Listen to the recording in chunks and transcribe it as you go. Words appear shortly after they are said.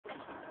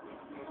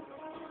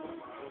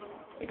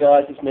Hey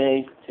guys, it's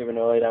me,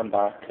 Tyrannoid. I'm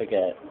back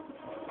again.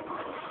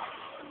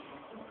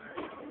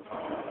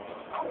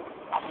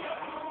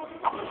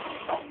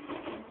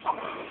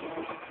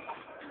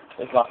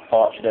 This last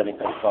part should only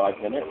take 5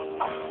 minutes,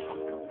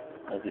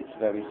 as it's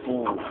very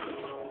small.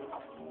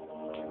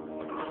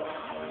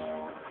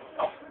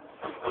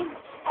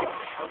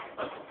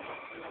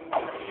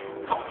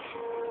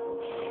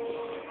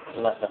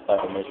 Unless I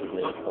fail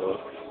miserably, of course.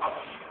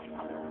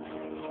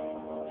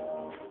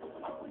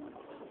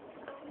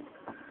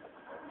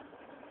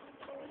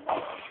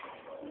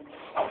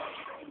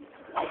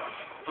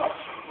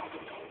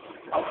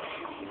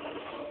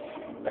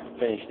 I can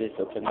finish this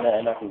up and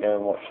then I can go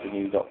and watch the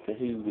new Doctor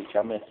Who, which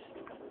I missed.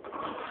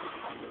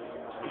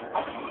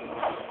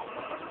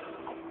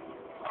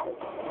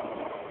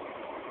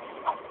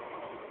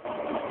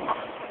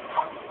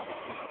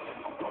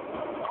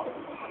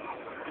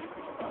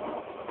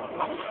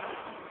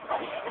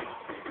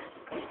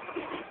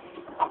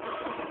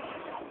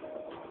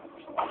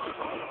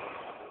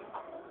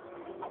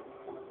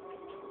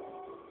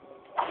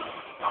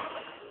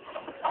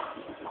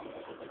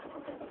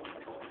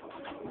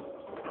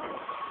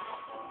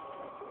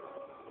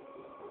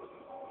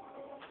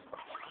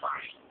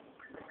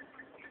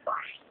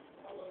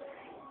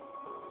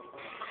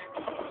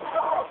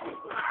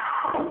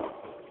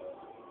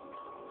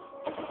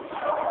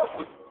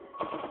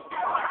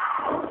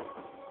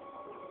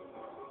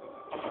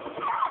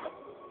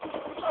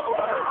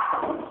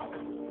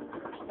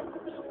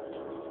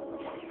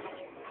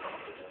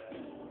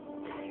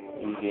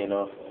 Easy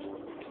enough.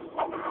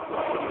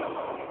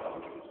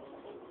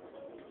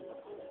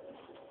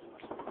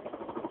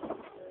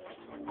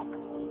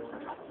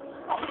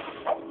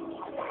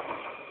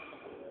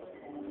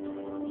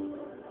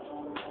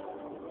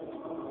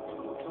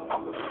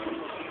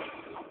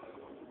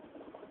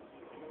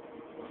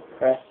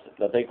 Press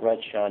the big red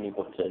shiny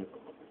button.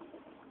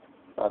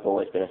 I've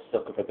always been a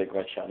sucker for big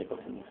red shiny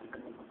buttons.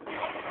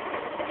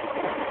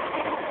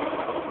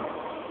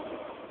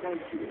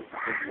 Thank you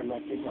for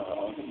selecting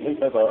our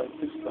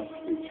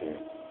feature.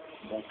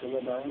 Vector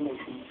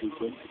annihilation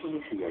sequence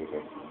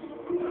initiated.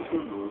 Please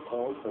remove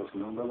all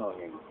personal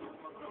belongings.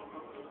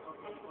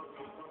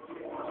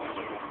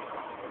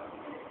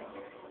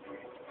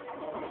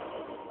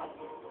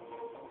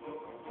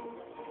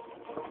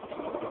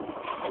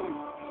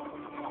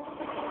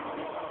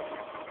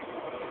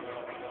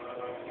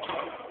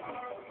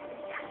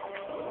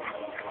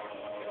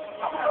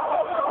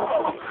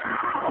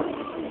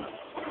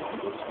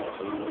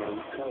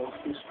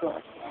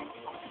 Self-destruct.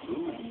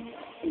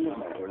 In a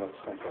matter of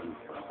seconds.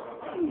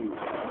 Please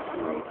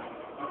wait.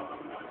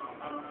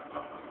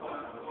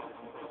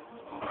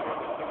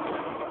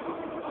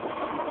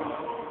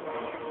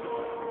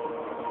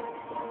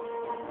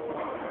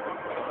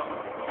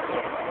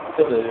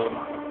 Ta-da.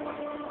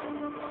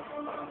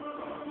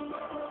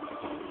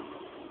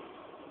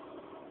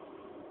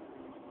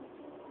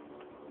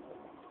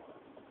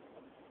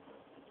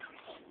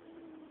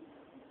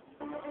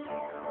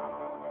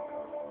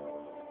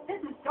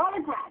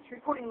 Ratchet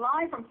reporting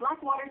live from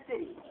Blackwater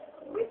City.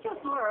 We've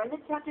just learned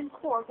that Captain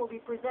Quark will be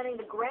presenting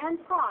the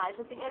grand prize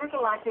at the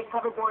Intergalactic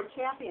Hoverboard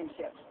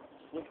Championship,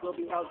 which will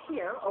be held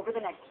here over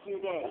the next few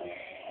days.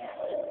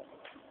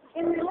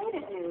 In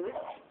related news,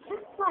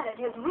 this planet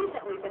has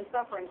recently been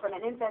suffering from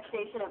an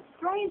infestation of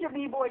strange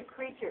amoeboid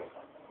creatures.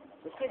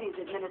 The city's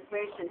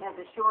administration has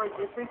assured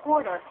this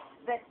reporter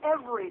that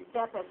every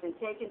step has been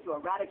taken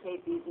to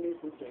eradicate these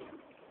nuisances.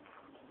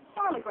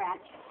 Charlie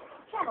Gratch,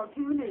 Channel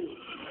 2 News.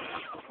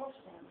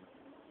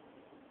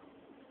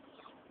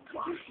 Did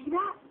you see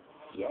that?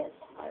 Yes,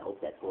 I hope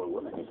that poor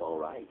woman is all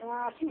right.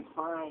 She's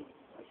fine,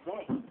 I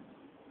think.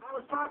 I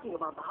was talking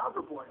about the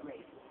hoverboard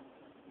race.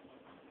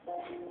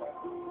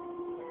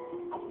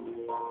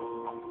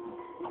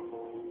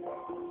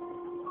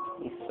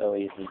 He's so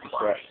easily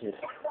distracted.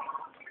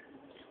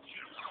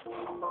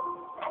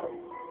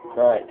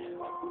 Right.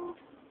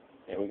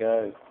 Here we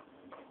go.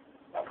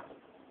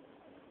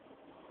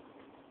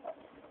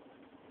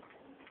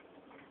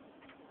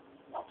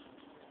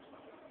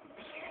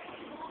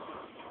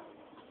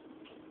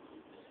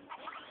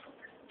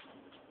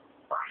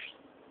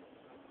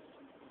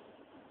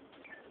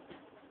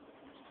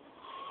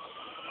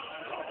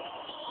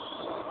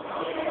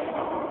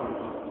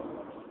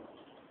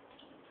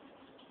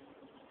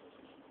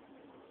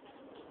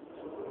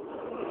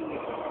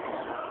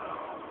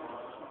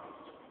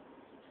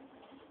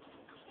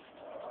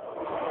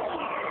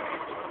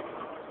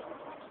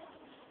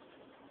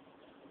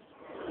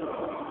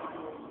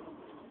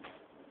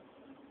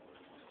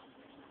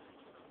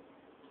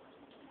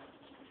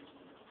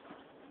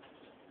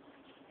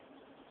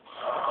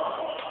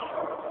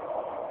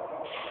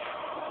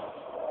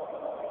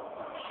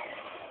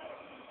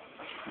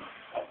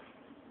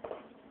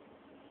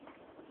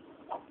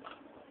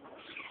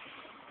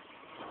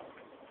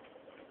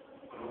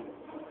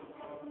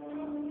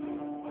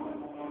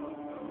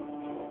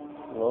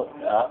 Look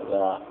at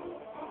that.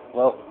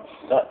 Well,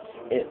 that's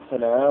it for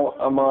now.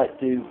 I might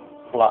do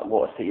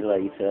Blackwater City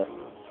later.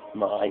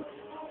 Might.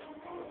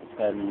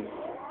 Depends.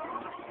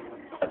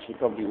 Actually,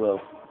 probably will.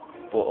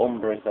 But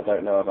Umbris, I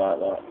don't know about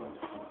that.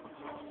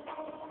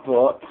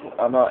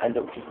 But I might end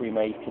up just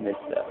remaking this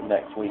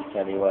next week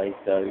anyway,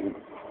 so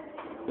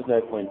there's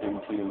no point doing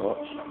too much.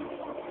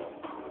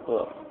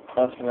 But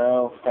as for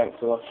now, thanks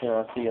for watching,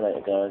 I'll see you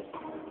later guys.